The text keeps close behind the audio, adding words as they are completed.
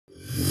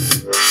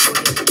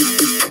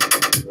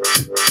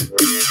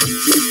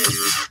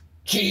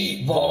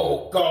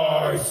Cheevo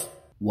guys!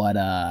 What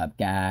up,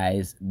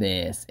 guys?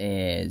 This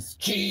is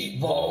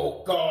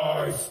Cheevo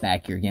guys!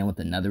 back here again with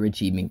another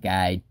achievement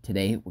guide.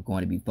 Today, we're going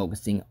to be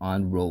focusing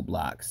on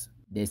Roblox.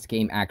 This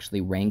game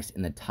actually ranks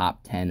in the top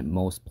 10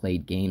 most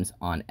played games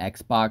on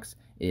Xbox.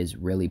 It is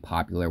really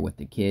popular with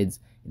the kids.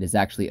 It is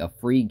actually a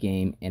free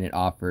game and it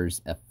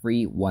offers a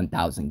free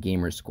 1000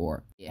 gamer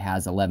score. It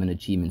has 11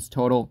 achievements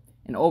total,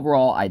 and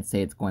overall, I'd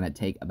say it's going to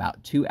take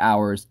about 2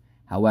 hours.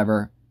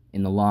 However,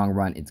 in the long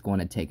run, it's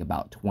going to take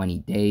about 20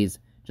 days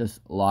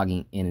just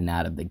logging in and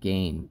out of the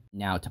game.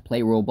 Now, to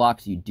play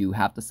Roblox, you do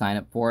have to sign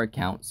up for an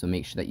account, so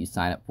make sure that you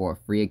sign up for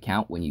a free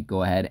account when you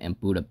go ahead and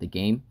boot up the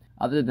game.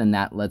 Other than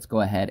that, let's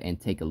go ahead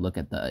and take a look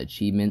at the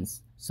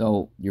achievements.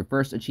 So, your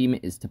first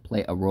achievement is to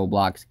play a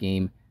Roblox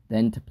game,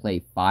 then to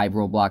play 5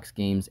 Roblox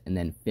games, and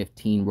then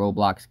 15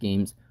 Roblox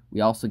games. We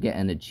also get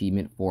an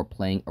achievement for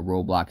playing a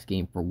Roblox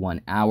game for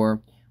 1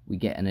 hour. We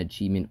get an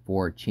achievement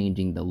for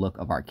changing the look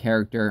of our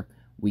character.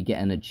 We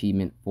get an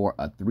achievement for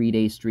a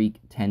 3-day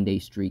streak, 10-day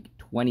streak,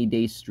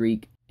 20-day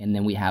streak, and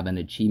then we have an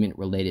achievement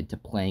related to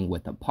playing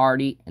with a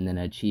party, and then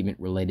an achievement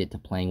related to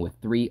playing with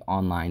 3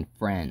 online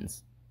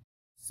friends.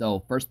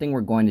 So first thing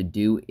we're going to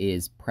do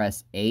is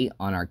press A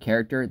on our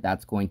character.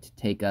 That's going to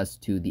take us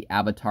to the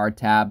avatar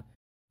tab.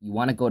 You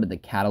want to go to the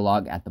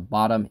catalog at the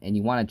bottom, and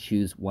you want to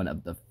choose one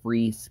of the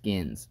free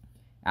skins.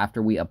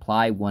 After we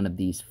apply one of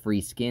these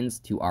free skins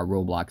to our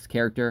Roblox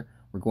character,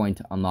 we're going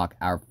to unlock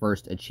our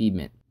first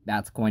achievement.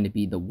 That's going to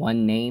be the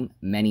one name,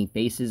 many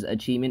faces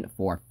achievement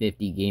for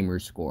 50 gamer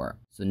score.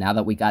 So now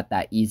that we got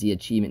that easy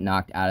achievement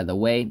knocked out of the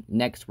way,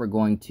 next we're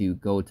going to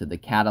go to the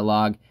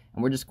catalog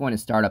and we're just going to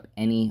start up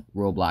any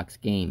Roblox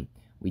game.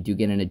 We do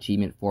get an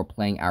achievement for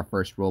playing our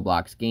first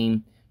Roblox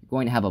game. You're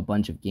going to have a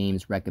bunch of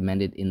games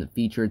recommended in the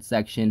featured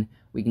section.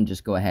 We can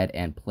just go ahead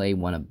and play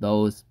one of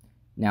those.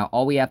 Now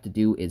all we have to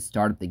do is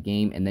start up the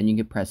game, and then you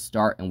can press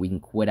start and we can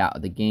quit out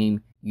of the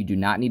game. You do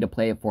not need to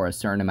play it for a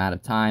certain amount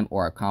of time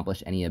or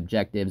accomplish any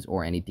objectives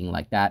or anything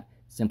like that.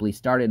 Simply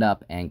start it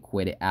up and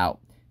quit it out.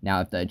 Now,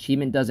 if the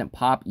achievement doesn't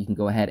pop, you can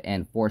go ahead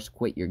and force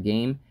quit your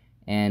game,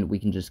 and we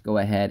can just go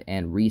ahead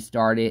and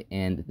restart it,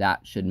 and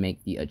that should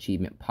make the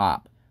achievement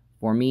pop.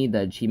 For me,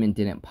 the achievement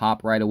didn't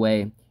pop right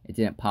away. It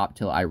didn't pop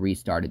till I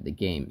restarted the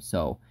game.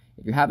 So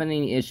if you're having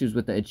any issues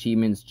with the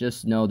achievements,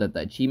 just know that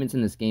the achievements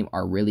in this game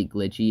are really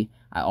glitchy.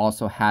 I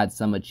also had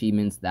some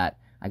achievements that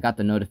I got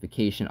the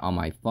notification on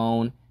my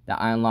phone that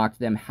I unlocked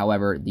them.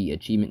 However, the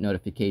achievement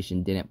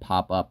notification didn't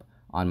pop up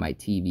on my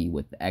TV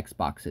with the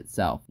Xbox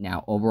itself.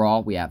 Now,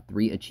 overall, we have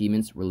 3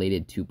 achievements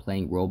related to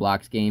playing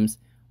Roblox games.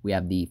 We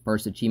have the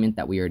first achievement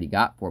that we already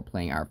got for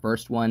playing our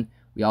first one.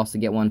 We also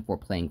get one for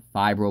playing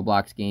 5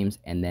 Roblox games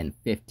and then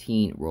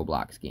 15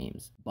 Roblox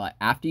games. But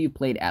after you've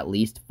played at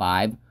least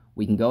 5,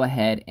 we can go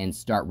ahead and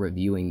start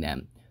reviewing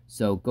them.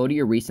 So go to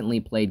your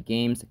recently played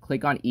games,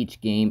 click on each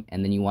game,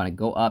 and then you want to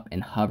go up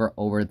and hover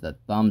over the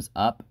thumbs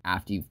up.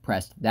 After you've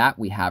pressed that,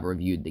 we have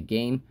reviewed the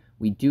game.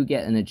 We do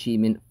get an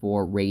achievement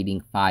for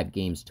rating 5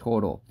 games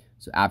total.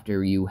 So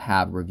after you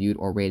have reviewed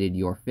or rated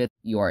your 5th,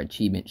 your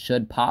achievement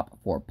should pop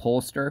for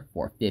Pollster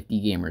for 50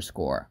 gamer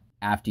score.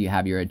 After you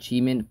have your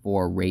achievement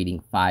for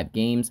rating 5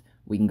 games,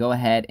 we can go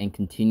ahead and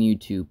continue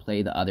to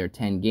play the other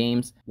 10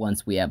 games.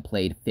 Once we have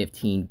played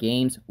 15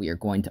 games, we are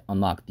going to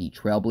unlock the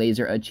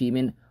Trailblazer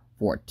achievement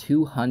for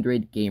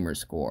 200 gamer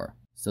score.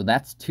 So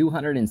that's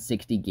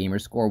 260 gamer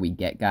score we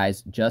get,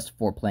 guys, just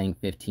for playing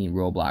 15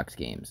 Roblox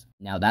games.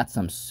 Now that's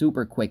some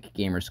super quick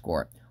gamer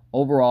score.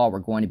 Overall, we're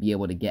going to be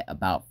able to get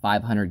about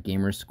 500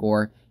 gamer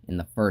score in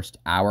the first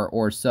hour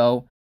or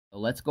so. So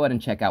let's go ahead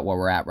and check out where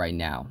we're at right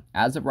now.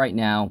 As of right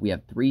now, we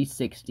have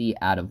 360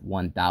 out of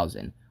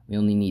 1000. We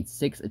only need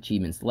 6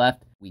 achievements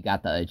left. We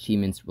got the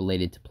achievements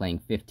related to playing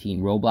 15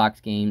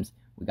 Roblox games.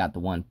 We got the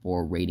one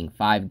for rating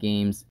 5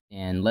 games,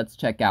 and let's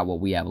check out what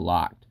we have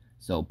locked.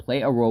 So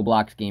play a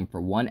Roblox game for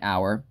 1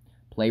 hour,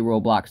 play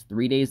Roblox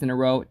 3 days in a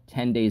row,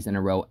 10 days in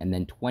a row, and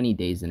then 20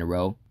 days in a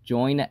row,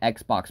 join an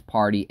Xbox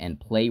party and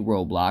play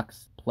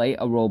Roblox, play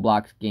a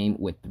Roblox game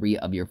with 3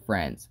 of your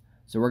friends.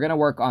 So we're going to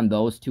work on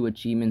those 2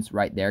 achievements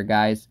right there,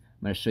 guys.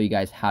 I'm going to show you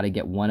guys how to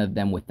get one of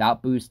them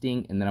without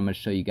boosting, and then I'm going to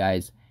show you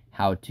guys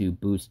how to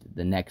boost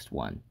the next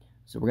one.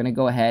 So we're going to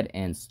go ahead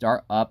and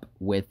start up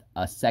with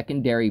a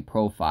secondary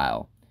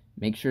profile.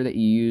 Make sure that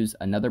you use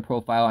another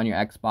profile on your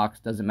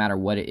Xbox. Doesn't matter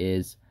what it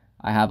is.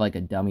 I have like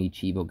a dummy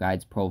Cheevo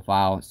Guides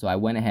profile. So I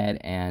went ahead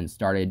and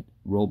started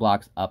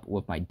Roblox up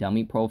with my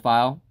dummy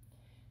profile.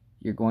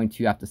 You're going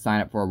to have to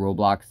sign up for a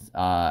Roblox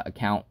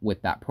account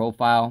with that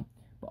profile.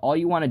 But all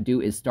you want to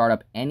do is start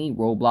up any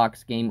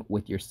Roblox game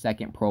with your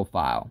second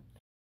profile.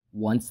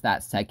 Once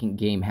that second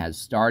game has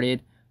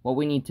started, what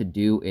we need to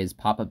do is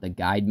pop up the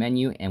guide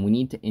menu, and we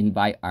need to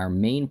invite our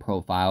main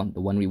profile,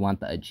 the one we want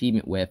the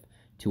achievement with,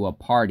 to a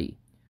party.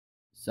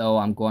 So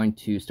I'm going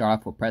to start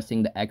off with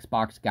pressing the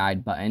Xbox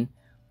guide button.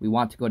 We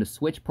want to go to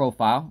switch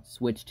profile,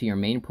 switch to your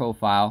main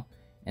profile,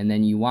 and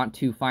then you want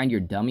to find your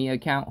dummy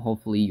account.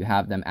 Hopefully you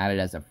have them added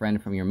as a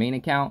friend from your main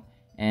account,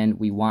 and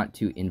we want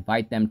to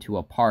invite them to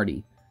a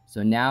party.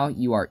 So now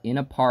you are in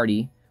a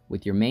party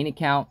with your main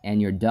account and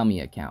your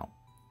dummy account.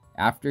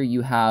 After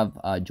you have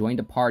joined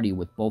a party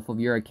with both of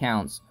your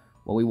accounts,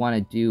 what we want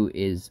to do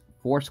is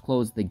force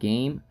close the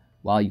game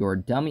while your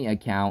dummy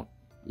account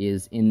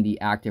is in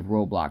the active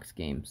Roblox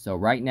game. So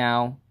right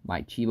now,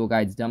 my Cheevo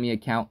Guides dummy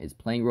account is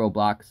playing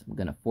Roblox. I'm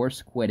going to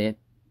force quit it.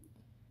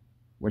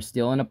 We're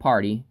still in a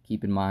party,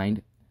 keep in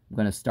mind. I'm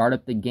going to start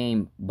up the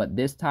game, but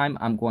this time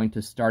I'm going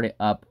to start it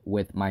up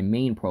with my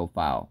main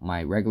profile,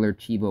 my regular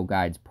Cheevo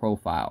Guides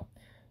profile.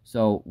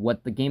 So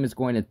what the game is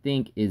going to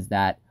think is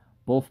that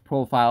both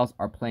profiles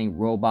are playing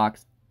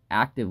Roblox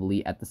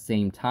actively at the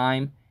same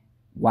time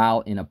while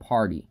in a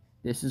party.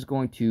 This is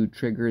going to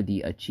trigger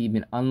the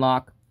achievement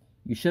unlock.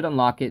 You should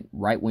unlock it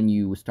right when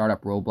you start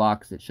up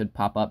Roblox. It should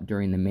pop up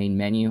during the main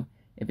menu.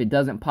 If it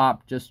doesn't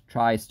pop, just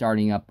try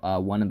starting up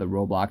one of the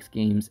Roblox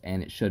games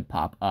and it should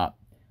pop up.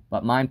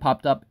 But mine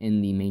popped up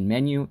in the main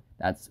menu.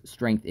 That's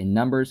strength in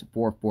numbers,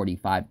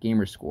 445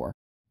 gamer score,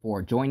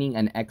 for joining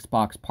an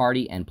Xbox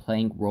party and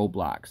playing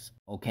Roblox.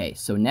 Okay,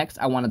 so next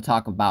I want to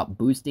talk about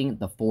boosting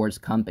the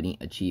Forge Company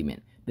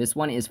achievement. This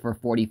one is for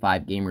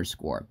 45 gamer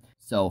score.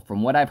 So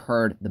from what I've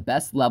heard, the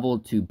best level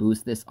to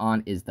boost this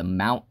on is the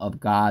Mount of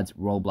Gods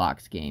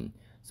Roblox game.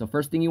 So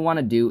first thing you want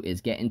to do is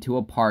get into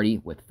a party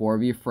with 4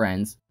 of your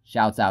friends.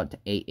 Shouts out to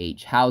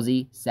AH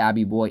Housey,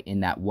 Sabby Boy,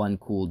 and that one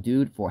cool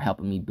dude for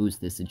helping me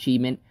boost this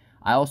achievement.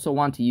 I also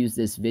want to use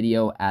this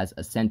video as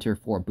a center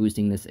for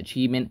boosting this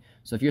achievement.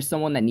 So if you're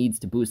someone that needs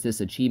to boost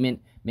this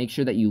achievement, make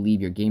sure that you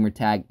leave your gamer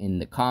tag in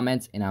the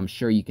comments and I'm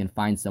sure you can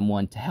find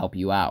someone to help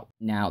you out.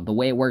 Now, the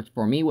way it worked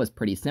for me was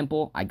pretty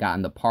simple. I got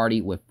in the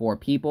party with 4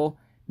 people.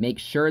 Make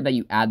sure that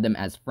you add them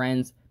as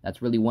friends.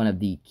 That's really one of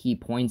the key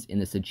points in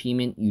this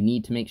achievement. You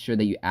need to make sure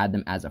that you add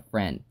them as a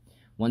friend.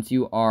 Once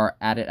you are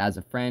added as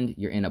a friend,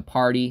 you're in a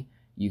party.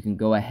 You can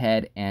go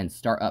ahead and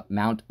start up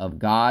Mount of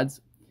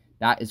Gods.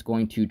 That is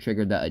going to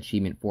trigger the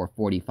achievement for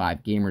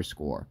 45 gamer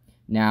score.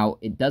 Now,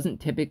 it doesn't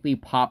typically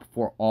pop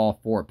for all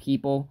 4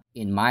 people.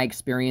 In my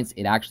experience,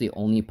 it actually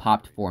only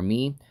popped for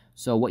me.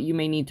 So what you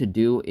may need to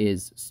do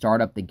is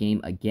start up the game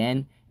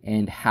again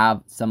and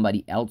have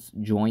somebody else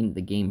join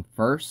the game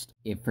first.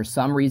 If for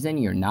some reason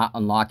you're not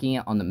unlocking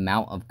it on the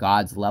Mount of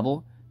Gods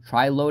level,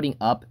 try loading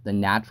up the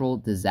Natural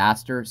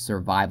Disaster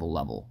Survival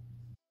level.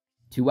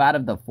 2 out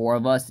of the 4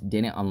 of us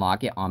didn't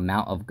unlock it on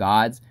Mount of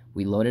Gods.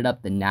 We loaded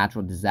up the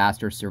Natural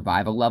Disaster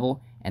Survival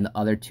level, and the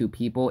other 2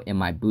 people in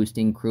my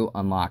boosting crew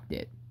unlocked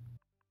it.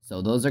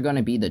 So those are going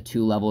to be the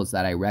 2 levels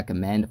that I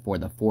recommend for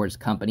the Forge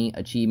Company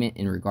achievement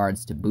in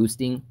regards to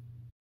boosting.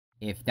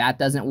 If that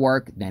doesn't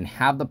work, then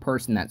have the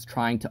person that's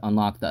trying to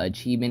unlock the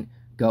achievement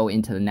go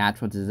into the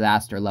Natural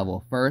Disaster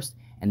level first,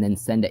 and then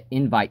send an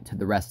invite to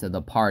the rest of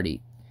the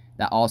party.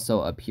 That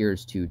also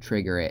appears to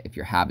trigger it if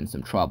you're having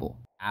some trouble.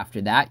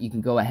 After that, you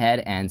can go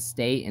ahead and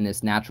stay in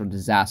this Natural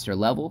Disaster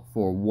level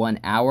for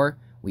 1 hour.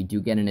 We do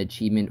get an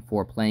achievement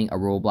for playing a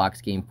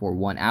Roblox game for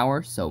 1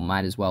 hour, so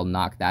might as well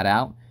knock that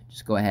out.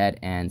 Just go ahead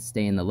and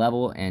stay in the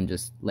level and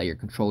just let your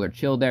controller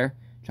chill there.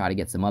 Try to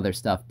get some other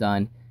stuff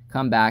done.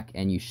 Come back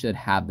and you should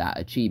have that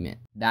achievement.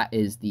 That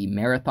is the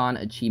Marathon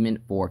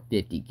achievement for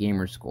 50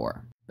 gamer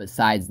score.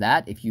 Besides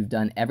that, if you've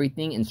done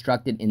everything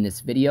instructed in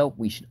this video,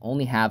 we should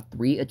only have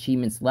 3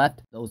 achievements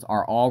left. Those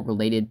are all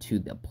related to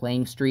the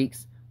playing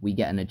streaks. We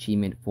get an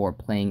achievement for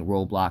playing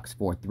Roblox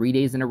for 3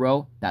 days in a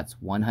row. That's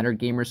 100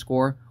 gamer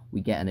score.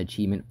 We get an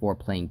achievement for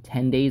playing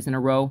 10 days in a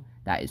row.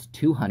 That is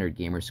 200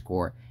 gamer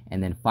score.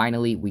 And then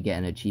finally, we get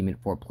an achievement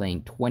for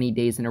playing 20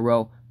 days in a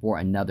row for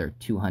another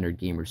 200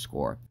 gamer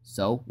score.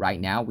 So right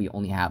now, we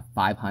only have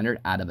 500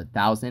 out of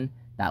 1,000.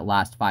 That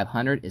last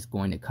 500 is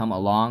going to come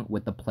along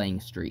with the playing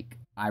streak.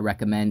 I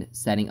recommend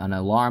setting an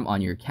alarm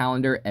on your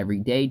calendar every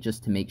day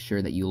just to make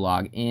sure that you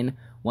log in.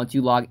 Once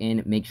you log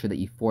in, make sure that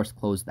you force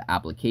close the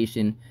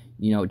application,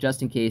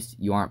 just in case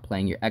you aren't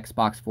playing your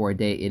Xbox for a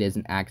day, it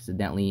isn't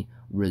accidentally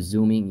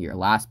resuming your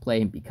last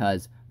play,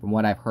 because from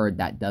what I've heard,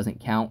 that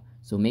doesn't count.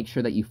 So make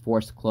sure that you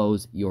force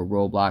close your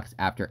Roblox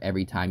after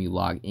every time you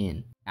log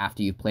in.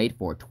 After you've played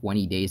for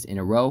 20 days in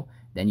a row,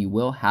 then you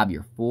will have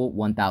your full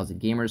 1,000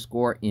 gamer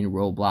score in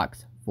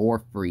Roblox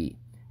for free.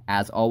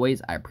 As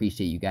always, I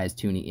appreciate you guys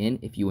tuning in.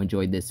 If you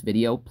enjoyed this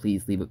video,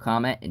 please leave a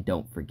comment and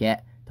don't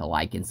forget to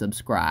like and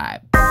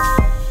subscribe.